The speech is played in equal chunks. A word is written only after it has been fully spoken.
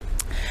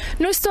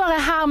Nå står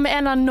jeg her med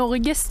en av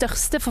Norges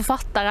største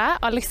forfattere,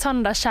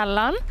 Alexander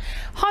Kielland.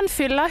 Han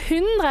fyller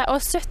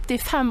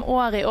 175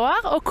 år i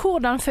år, og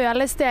hvordan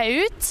føles det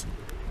ut?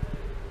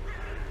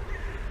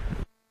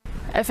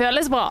 Det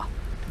føles bra.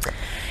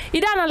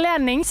 I den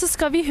anledning så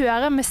skal vi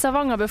høre med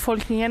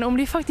Stavanger-befolkningen om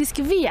de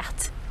faktisk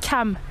vet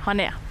hvem han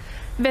er.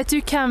 Vet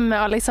du hvem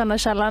Alexander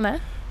Kielland er?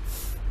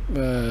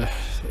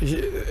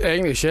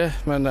 Egentlig ikke,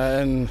 men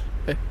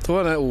jeg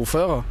tror han er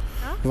ordfører.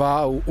 Ja?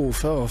 Var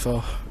ordfører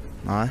før.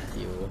 Nei.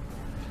 Jo.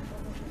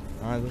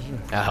 Nei, det er ikke.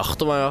 Jeg har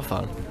hørt om han i hvert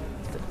fall.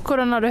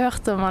 Hvordan har du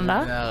hørt om han da?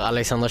 Det er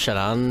Alexander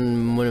Kielland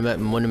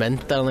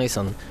monument eller noe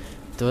sånt.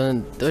 Det var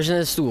ikke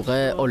den store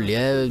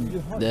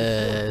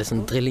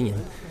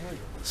drillingen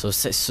som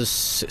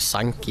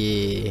sank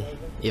i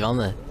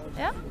vannet.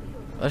 Ja.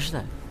 Var det ikke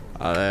det?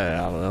 Ja, det har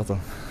jeg aldri hørt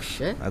om.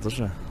 Ikke? Jeg tror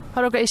ikke det.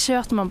 Har dere ikke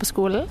hørt om han på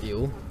skolen?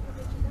 Jo.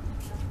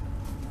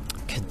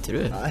 Kødder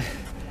du? Nei,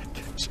 jeg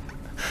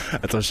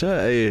tror ikke.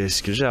 Jeg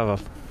husker ikke i hvert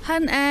fall.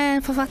 Han er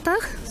en forfatter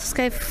som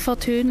skrev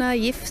Fortuna,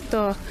 Gift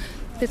og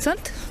litt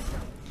sånt.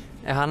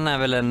 Han er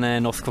vel en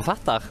norsk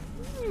forfatter?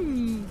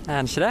 Er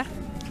han ikke det?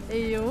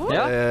 Jo.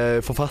 Ja.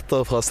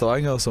 Forfatter fra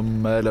Stavanger som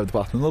levde på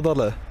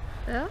 1800-tallet.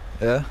 Ja.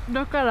 Ja.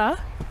 Dere da?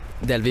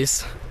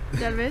 Delvis.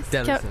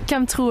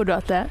 Hvem tror du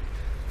at det er?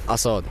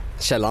 Altså,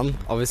 Kielland,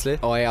 obviously.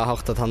 Og jeg har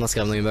hørt at han har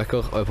skrevet noen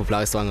bøker og er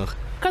populær i Stavanger.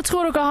 Hva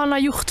tror dere han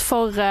har gjort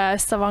for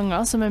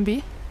Stavanger som en by?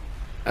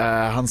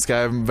 Han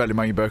skrev veldig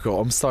mange bøker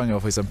om Stavanger,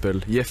 for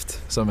eksempel Gift,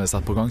 som er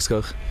satt på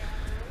Kongsgård.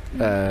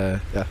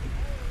 Ja.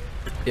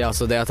 Ja,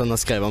 så det at han har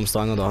skrevet om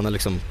Stavanger, da han har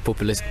liksom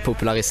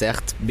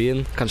popularisert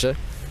byen, kanskje?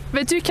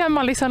 Vet du hvem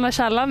Alexander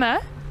Kielland er?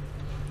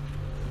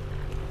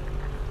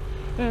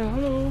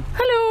 Hallo.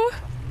 Hallo!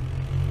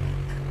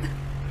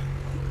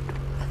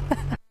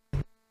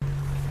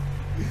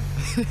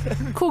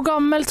 Hvor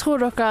gammel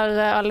tror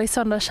dere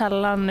Alexander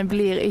Kielland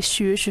blir i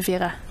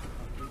 2024?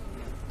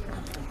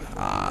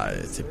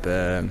 Jeg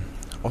tipper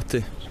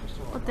 80.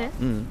 80?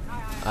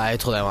 Jeg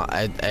tror jeg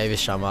vil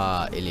ikke han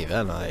var i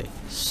livet, nei.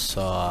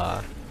 Så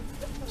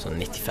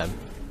 95.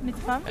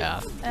 95? Ja,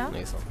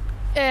 noe sånt.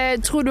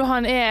 Tror du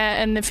han er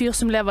en fyr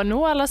som lever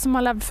nå, eller som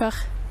har levd før?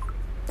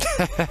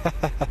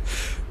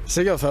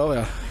 Sikkert før,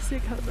 ja.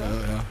 Sikkert før.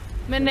 Ja.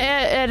 Men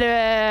er det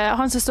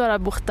han som står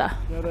der borte?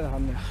 Ja, det er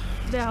han, ja.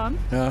 Det er han?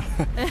 Ja.